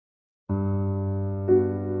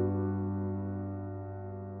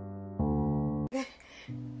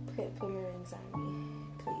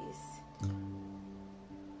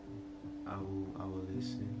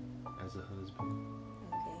listen as a husband.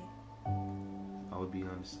 Okay. I would be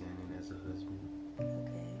understanding as a husband.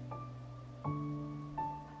 Okay.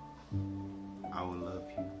 I will love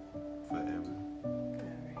you forever.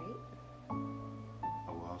 Alright.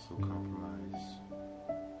 I will also compromise.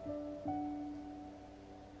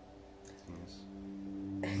 Yes.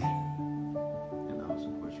 And I will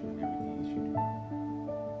support you in everything that you do.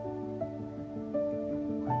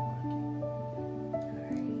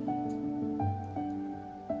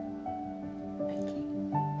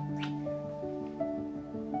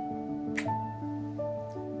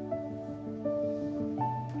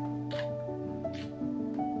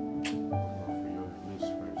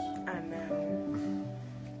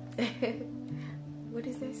 What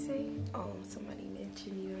does that say? Oh, somebody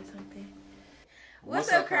mentioned you or something.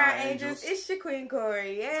 What's up, Crown Angels? It's your Queen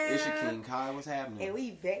Corey. Yeah. It's your King Kai. What's happening? And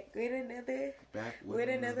we back with another.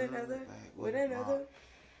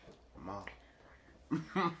 Mom.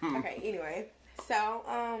 Okay. Anyway, so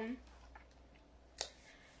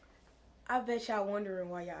I bet y'all wondering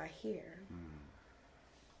why y'all here.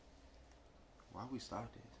 Why we started?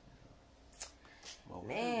 Well,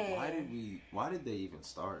 Man. Why did they even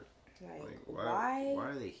start? Like why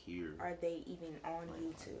are they here? Are they even on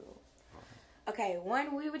YouTube? Okay,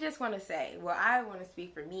 one, we would just want to say, well, I want to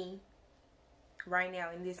speak for me right now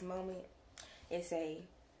in this moment and say,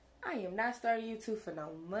 I am not starting YouTube for no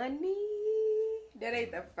money. That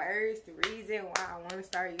ain't the first reason why I want to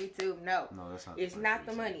start YouTube. No, that's not. It's not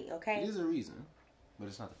the money, okay? It is a reason, but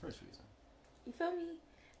it's not the first reason. You feel me?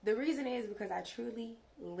 The reason is because I truly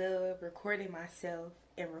love recording myself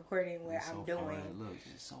and recording what I'm doing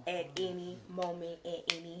at any moment,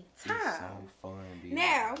 at any time. It's so fun.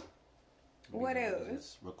 Now, what else?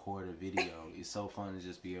 Just record a video. It's so fun to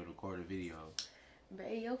just be able to record a video.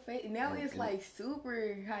 Babe, your face now it's like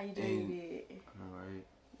super hydrated. I know, right?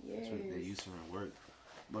 Yes. That's what they used to work.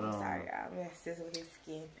 But I'm sorry, I messed this with his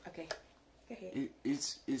skin. Okay, go ahead.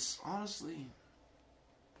 It's honestly,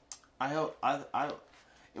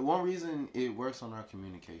 and one reason it works on our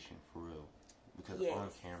communication for real, because on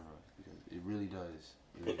camera, because it really does.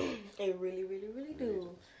 It really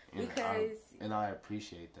do. And I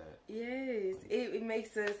appreciate that. Yes, it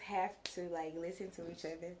makes us have to like listen to each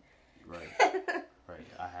other. Right, right.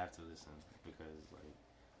 I have to listen because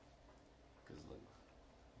look,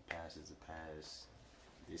 past is a past.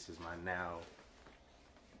 This is my now.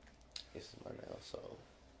 This is my now. So,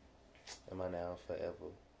 am I now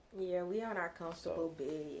forever? Yeah, we on our comfortable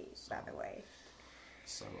bed, by the way.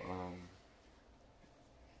 So,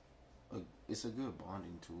 it's a good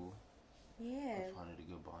bonding tool. Yeah. I find it a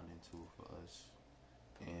good bonding tool for us,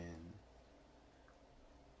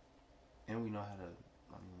 and we know how to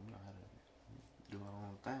do our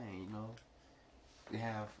own thing. You know, we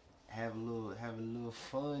have a little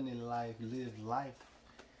fun in life, live life.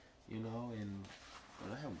 You know, and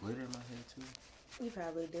I have glitter in my hair too. You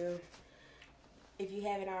probably do. If you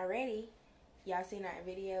haven't already, y'all seen our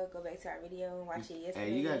video, go back to our video and watch it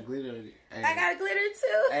yesterday. Hey, you got glitter. Hey. I got glitter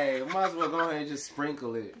too. Hey, might as well go ahead and just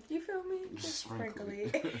sprinkle it. You feel me? Just sprinkle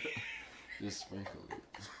it. Just sprinkle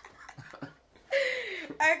it.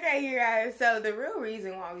 Okay, you guys. So the real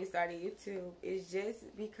reason why we started YouTube is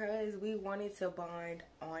just because we wanted to bond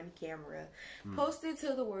on camera. Post it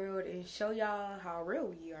to the world and show y'all how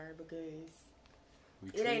real we are,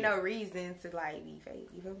 because it ain't no reason to like be fake.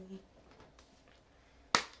 You feel me?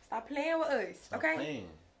 Stop playing with us, okay? Stop playing.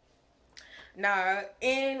 Nah,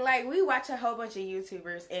 and like we watch a whole bunch of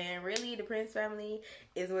YouTubers, and really the Prince family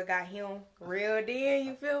is what got him reeled in.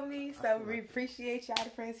 You feel me? So we appreciate y'all, the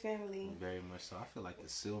Prince family. Very much so. I feel like the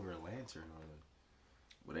silver lantern on it,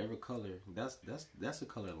 whatever color. That's a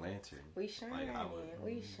color lantern. We shining.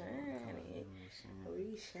 We shining.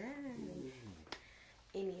 We shining.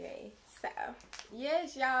 Anyway, so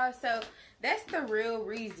yes, y'all. So that's the real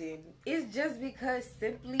reason. It's just because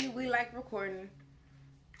simply we like recording.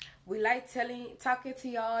 We like talking to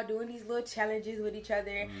y'all, doing these little challenges with each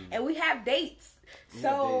other, and we have dates.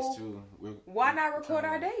 So why not record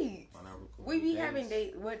our dates? We be having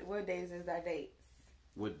dates. What days is our dates?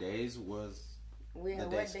 What days was the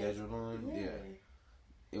date scheduled on? Yeah.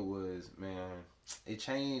 It was, man. It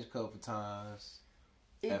changed a couple times.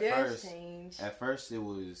 It does change. At first, I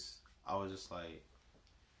was just like,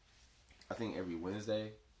 I think every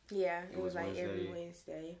Wednesday. Yeah, it was like Wednesday, every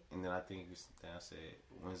Wednesday. And then I think I said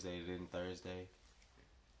Wednesday, then Thursday.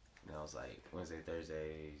 And I was like Wednesday,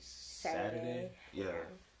 Thursday, Saturday. Yeah.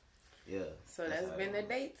 So that's been the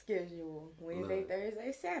date schedule. Wednesday,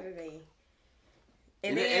 Thursday, Saturday.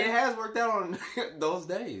 And it has worked out on those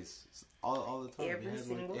days. all the time. Every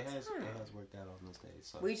single time. It has worked out on this day.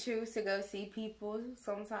 So. We choose to go see people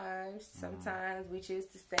sometimes. Sometimes we choose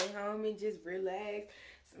to stay home and just relax.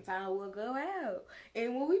 Sometimes we'll go out.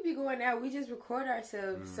 And when we be going out, we just record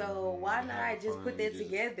ourselves. So why not just put that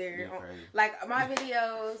together? Like my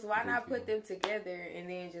videos, why not put them together and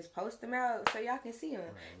then just post them out so y'all can see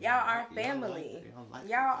them? Y'all are family.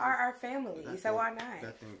 Y'all are our family. So why not?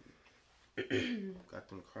 Got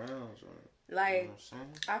them crowns on. Like, you know what I'm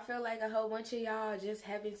saying? I feel like a whole bunch of y'all just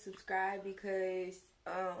haven't subscribed because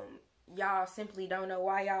y'all simply don't know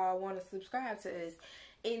why y'all want to subscribe to us.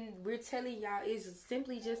 And we're telling y'all it's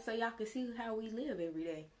simply just so y'all can see how we live every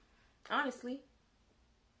day. Honestly.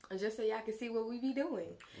 And just so y'all can see what we be doing.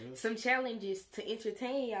 Yeah. Some challenges to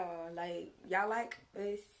entertain y'all. Like, y'all like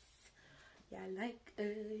us. Y'all like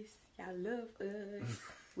us. Y'all love us.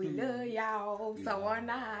 We love y'all. So why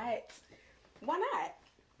not? Why not?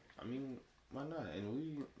 I mean, why not? And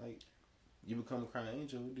we, like, you become a crown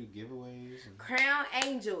angel. We do giveaways. And crown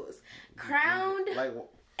angels. Crowned like,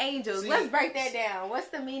 angels. See, let's break that down. What's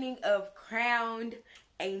the meaning of crowned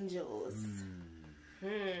angels?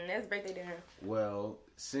 Let's break that down. Well,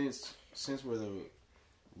 since we're the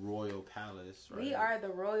royal palace, right? We are the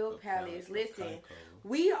royal palace. Listen,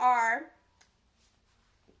 we are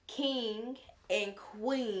king and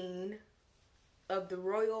queen of the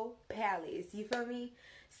royal palace. You feel me?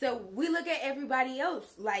 So we look at everybody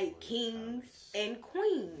else like kings and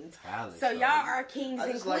queens. Palace, so y'all are kings and queens.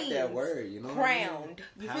 I just like that word, you know. Crowned.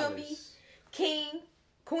 You feel me? King,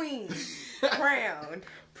 queen, crowned.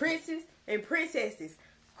 Princes and princesses.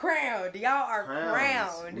 Crowned. Y'all are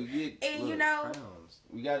crowned. We get, and you know,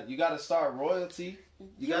 crowns. You gotta start royalty.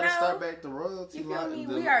 You gotta start back the royalty. You feel me?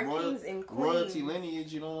 We are kings and queens. Royalty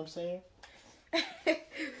lineage, you know what I'm saying?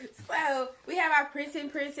 So we have our prince and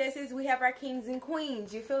princesses, we have our kings and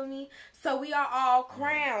queens, you feel me? So we are all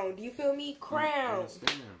crowned, you feel me? Crowned,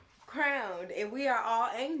 and we are all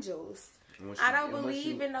angels. I don't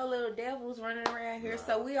believe in no little devils running around here.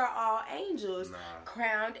 So we are all angels,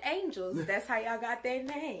 crowned angels. That's how y'all got that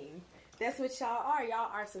name. That's what y'all are. Y'all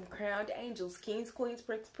are some crowned angels, kings, queens,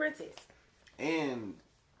 princes. And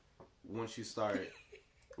once you start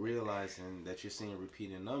realizing that you're seeing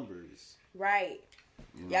repeating numbers, right?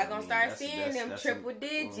 You know y'all gonna start seeing them triple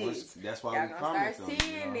digits. That's why y'all gonna start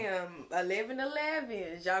seeing them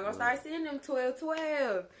 11-11s. Y'all gonna start seeing them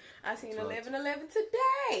 12-12. I seen 11-11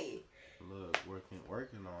 today. Look,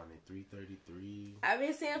 working on it. 333. I've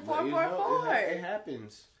been seeing 444. It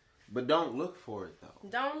happens. But don't look for it, though.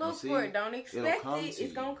 Don't look for it. Don't expect it.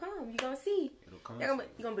 It's going to come. You're going to see. It'll come. You're going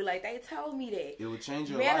to be like, they told me that. It will change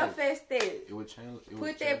your Manifest life. It. It will change.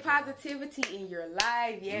 Put that positivity in your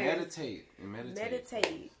life. Yes.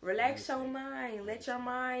 Meditate. Relax your mind. Let your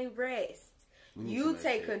mind rest. You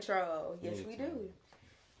take control. Yes, we do.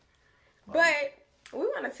 But we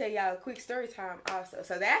want to tell y'all a quick story time also.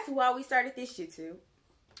 So that's why we started this YouTube.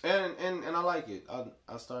 And I like it.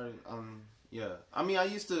 I started yeah. I mean, I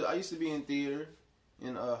used to be in theater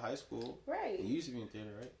in high school. Right. You used to be in theater,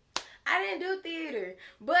 right? I didn't do theater,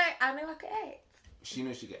 but I knew I could act. She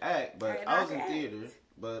knew she could act, but I was in theater.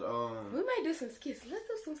 But we might do some skits. Let's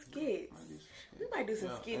do some skits. We might do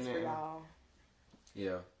some skits for y'all.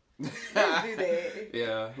 Yeah. Let's do that.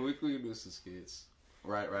 Yeah, we could do some skits.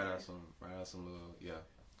 Write out some little Yeah.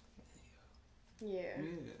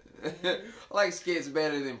 I like skits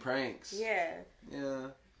better than pranks. Yeah. Yeah.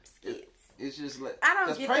 Skits. It's just like I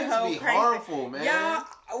don't get pranks the whole be harmful, man. Y'all,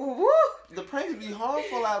 woo. The pranks be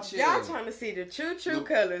harmful out here. Y'all trying to see the true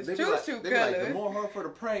colors. True colors. Like, the more harmful the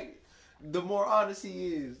prank, the more honest he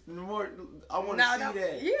is. The more I want to see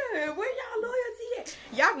that. Yeah, where y'all loyalty at?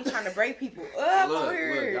 Y'all be trying to break people up over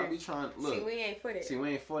here. Look, y'all be trying. Look, see, we ain't for that. See,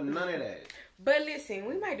 we ain't for none of that. But listen,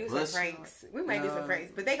 we might do some pranks. We might do some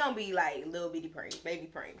pranks, but they gonna be like little bitty pranks, baby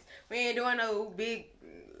pranks. We ain't doing no big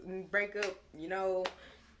breakup, you know.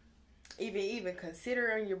 Even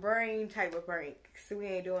consider on your brain type of prank. So we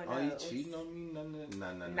ain't doing those. Oh, you cheating on me?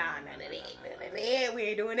 None of that. We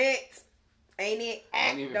ain't doing it. Ain't it?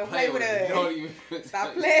 Don't play with us. Don't even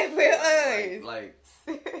Stop playing with us. Like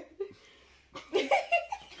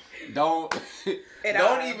don't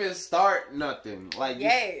even start nothing. Like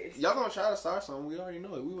y'all gonna try to start something. We already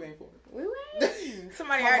know it. We waiting for it. We waiting.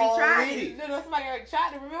 Somebody already tried it. You know, somebody already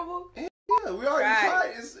tried it. Remember? Yeah, we already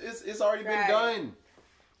tried. It's already been done.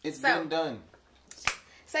 It's been done.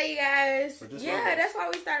 So you guys, that's why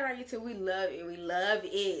we started on YouTube. We love it. We love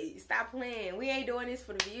it. Stop playing. We ain't doing this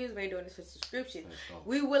for the views. We ain't doing this for subscription.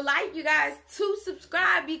 We would like you guys to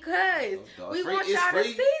subscribe because we want y'all to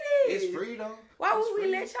see this. It's free though. Why would we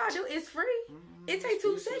let y'all do? It's free. It takes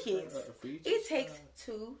 2 seconds. It takes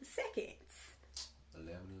 2 seconds.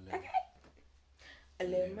 11. Okay.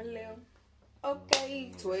 11.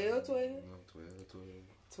 Okay, 12. 12.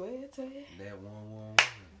 That 1.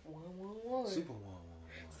 1. Super 1.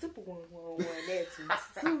 Super 1. That's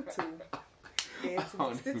 2. That's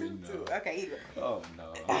 2. Okay, either. Oh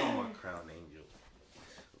no, I'm on Crown Angel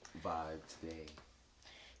vibe today.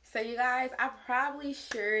 So you guys, I'm probably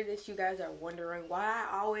sure that you guys are wondering why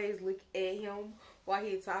I always look at him while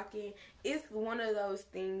he's talking. It's one of those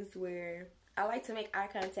things where I like to make eye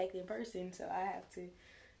contact in person, so I have to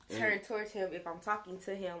turn towards him if I'm talking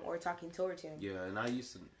to him or talking towards him. Yeah, and I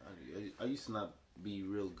used to not be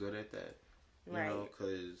real good at that, you know,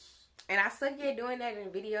 because. And I suck at doing that in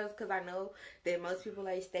videos because I know that most people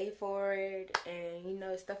like stay for it and you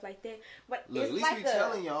know stuff like that. But look, it's at least like we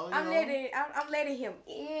telling y'all. I'm letting him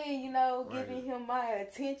in, you know, giving him my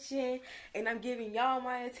attention, and I'm giving y'all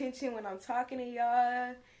my attention when I'm talking to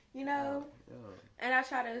y'all, you know. Yeah. And I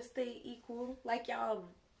try to stay equal, like y'all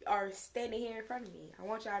are standing here in front of me. I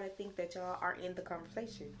want y'all to think that y'all are in the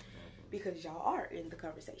conversation because y'all are in the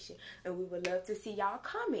conversation, and we would love to see y'all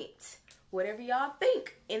comment. Whatever y'all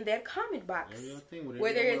think in that comment box,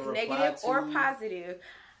 whether it's negative or positive.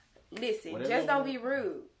 Listen, just don't be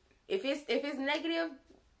rude. If it's negative,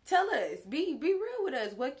 tell us. Be real with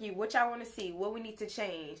us. What y'all want to see? What we need to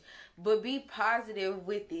change? But be positive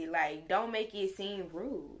with it. Like, don't make it seem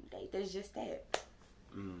rude. Like, that's just that.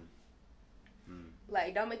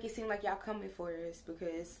 Like, don't make it seem like y'all coming for us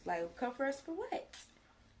because, like, come for us for what?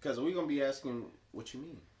 Because we're gonna be asking what you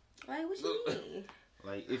mean. Like, what you mean?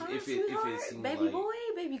 Like if it seems baby like, boy,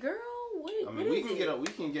 baby girl, what? I mean, we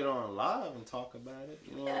can get on live and talk about it.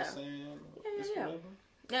 You know what I'm saying? Yeah.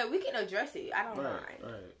 Yeah, we can address it. I don't mind.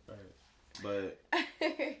 Right. But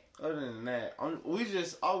other than that,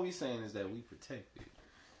 all we saying is that we protected.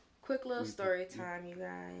 Quick little story time, you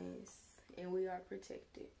guys, and we are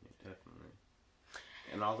protected. Yeah, definitely.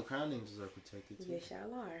 And all the Crown Angels are protected too. Yes,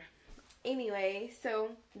 y'all are. Anyway, so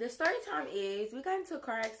the story time is we got into a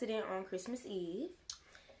car accident on Christmas Eve.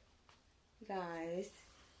 Guys,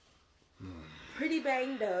 pretty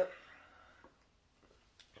banged up.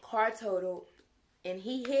 Car totaled, and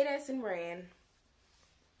he hit us and ran.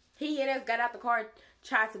 He hit us, got out the car,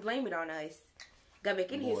 tried to blame it on us, got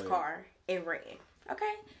back in his car and ran.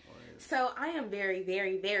 Okay, so I am very,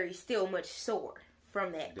 very, very still much sore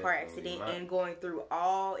from that car accident and going through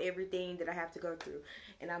everything that I have to go through,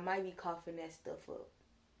 and I might be coughing that stuff up.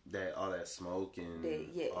 All that smoke and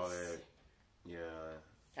all that, yeah.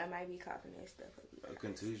 I might be coughing that stuff up. A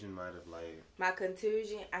contusion might have my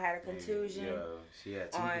contusion. I had a contusion. Yeah, she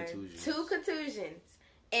had two contusions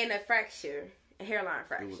and a fracture, a hairline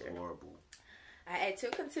fracture. It was horrible. I had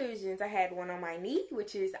 2 contusions. I had one on my knee,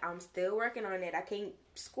 which is I'm still working on it. I can't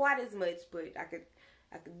squat as much, but I could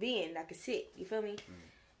bend, I could sit. You feel me?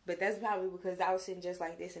 But that's probably because I was sitting just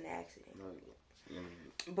like this in the accident.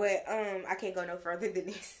 But I can't go no further than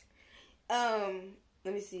this.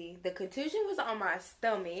 Let me see. The contusion was on my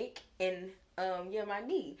stomach and my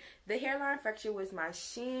knee. The hairline fracture was my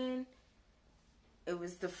shin. It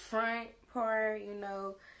was the front part, you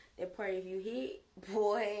know. That part if you hit,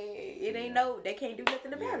 boy, it ain't they can't do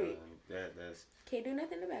nothing about it. That's can't do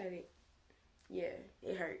nothing about it. Yeah,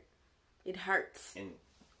 it hurt. It hurts. And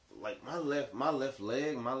like my left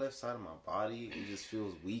leg, my left side of my body, it just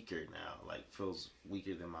feels weaker now. Like feels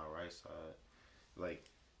weaker than my right side. Like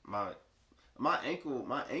my ankle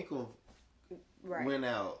went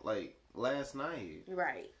out like last night.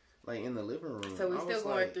 Right. Like in the living room. So we're still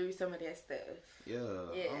going through some of that stuff. Yeah. I was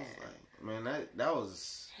like, man, that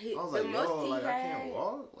was. I was like, yo, like I can't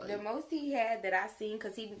walk. Like, the most he had that I seen,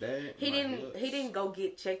 cause he didn't go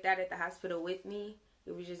get checked out at the hospital with me.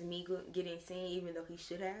 It was just me getting seen, even though he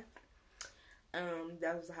should have.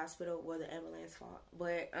 That was the hospital, the ambulance fault.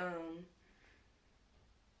 But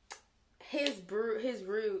his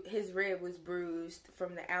rib was bruised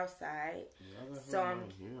from the outside. Yeah, so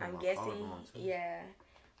I'm guessing,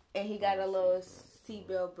 and he got a little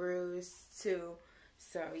seatbelt bruise too.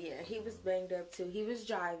 So yeah, he was banged up too. He was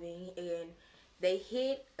driving, and they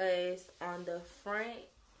hit us on the front.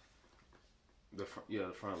 The front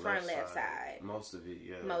left side. Most of it,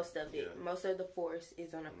 yeah. Most of it. Yeah. Most of the force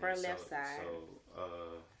is on the front left side.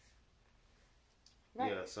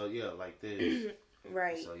 So, like this.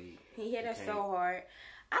 Right. So he hit us so hard.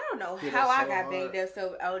 I don't know how I got banged up.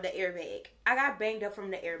 The airbag. I got banged up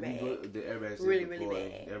from the airbag. The airbags really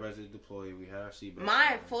bad. The airbags did deploy. We had our seatbelts.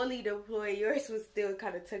 Mine fully deployed. Yours was still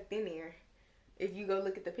kind of tucked in there. If you go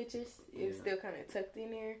look at the pictures, it was still kind of tucked in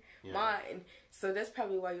there. Yeah. Mine, so that's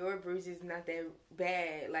probably why your bruise is not that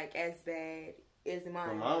bad, like as bad as mine.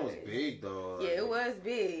 But mine was big though. Yeah, it was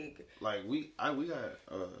big. Like we got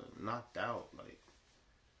knocked out. Like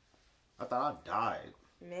I thought I died.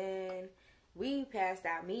 Man, we passed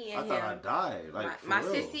out. Me and I him. thought I died. Like my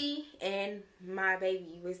for real. sissy and my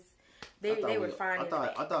baby was. They were fine. I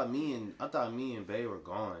thought me and Bae were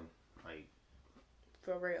gone. Like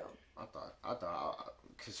for real. I thought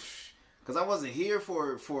cause I wasn't here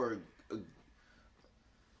for.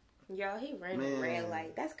 Yo, he ran a red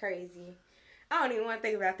light. That's crazy. I don't even want to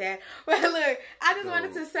think about that. But look, I just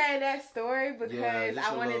wanted to say that story because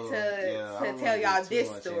I wanted to tell y'all this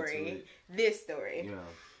story. This story. Yeah.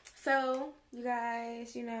 So, you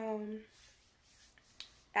guys,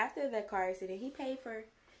 after the car accident, he paid for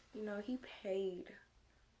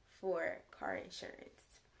car insurance.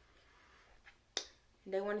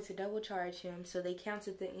 They wanted to double charge him, so they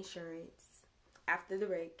canceled the insurance after the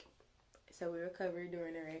wreck. So we recovered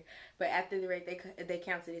during the wreck, but after the wreck, they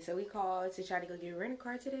canceled it. So we called to try to go get a rental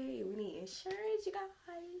car today. We need insurance, you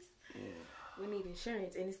guys. Yeah. We need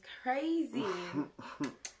insurance, and it's crazy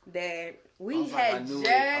that we had just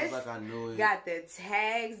got the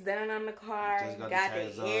tags done on the car, got the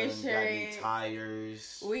insurance, got new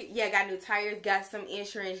tires. Got new tires, got some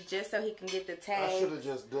insurance just so he can get the tags. I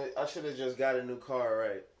should have just got a new car,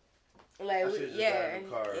 right? Like got a new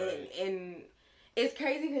car, right? And it's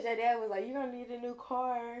crazy because your dad was like, "You're gonna need a new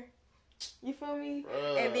car." You feel me?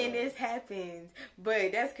 And then this happens,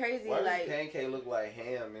 but that's crazy. Why does Pancake look like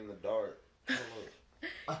ham in the dark?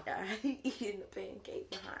 He eating the pancake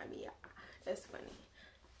behind me. That's funny.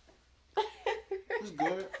 It's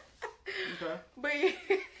good. Okay. But you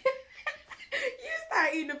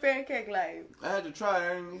start eating the pancake like. I had to try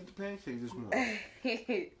it. I didn't eat the pancake this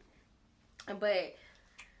morning. But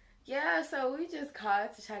yeah, so we just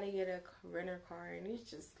called to try to get a rental car, and it's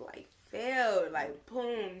just like failed, like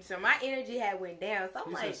boom. So my energy had went down. So I'm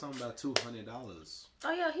he like, said something about $200.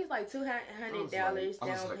 Oh yeah, he's like $200 down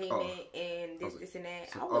payment and this and that.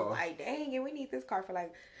 I was like, dang, and we need this car for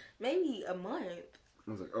like maybe a month.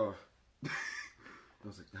 I was like,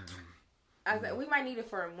 I was like, we might need it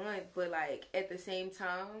for a month, but like at the same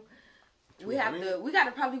time, we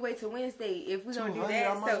gotta probably wait till Wednesday if we're gonna do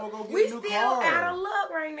that. So we still out of luck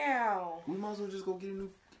right now. We might as well just go get a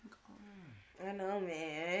new car. I know,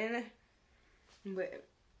 man. But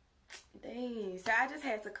dang, so I just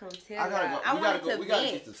had to come tell y'all. We gotta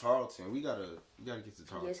get to Tarleton. We gotta get to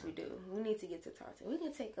Tarleton. Yes, we do. We need to get to Tarleton. We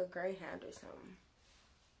can take a Greyhound or something.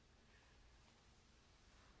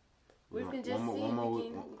 We can just see.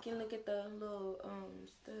 We can look at the little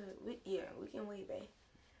stud. We can wait, babe.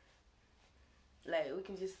 Like we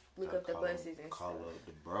can just look up the buses and call stuff. Up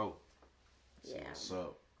the bro. Yeah. What's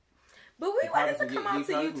up? But we wanted to come out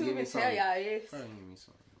to YouTube and tell y'all this.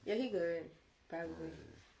 Yeah, he good. Probably.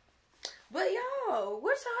 But yo,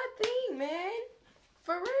 what's y'all thing, man?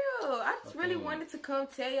 For real. I just really wanted to come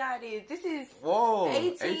tell y'all this. This is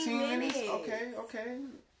 18 minutes. Okay.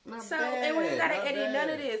 Not so, bad. And we ain't gotta edit none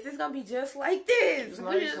of this. It's gonna be just like this.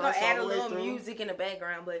 We're just gonna add a little music in the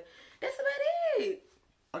background, but that's about it.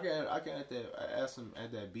 I can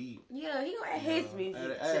add that beat. Yeah, he gonna add his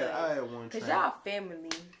music. I add one track. Cause y'all family.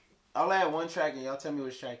 I'll add one track and y'all tell me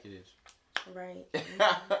which track it is. Right.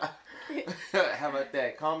 How about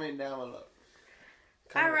that? Comment down below.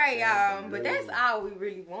 All right, y'all. But that's all we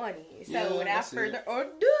really wanted. So without further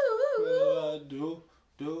ado,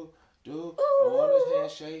 I want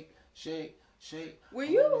his hand shake. Will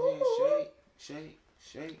you? Shake.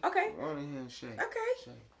 Okay. I want his hand shake. Okay.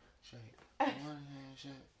 Shake. I want his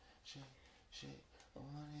hand shake. I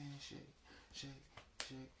want his hand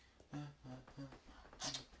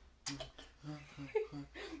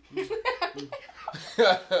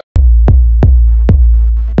shake.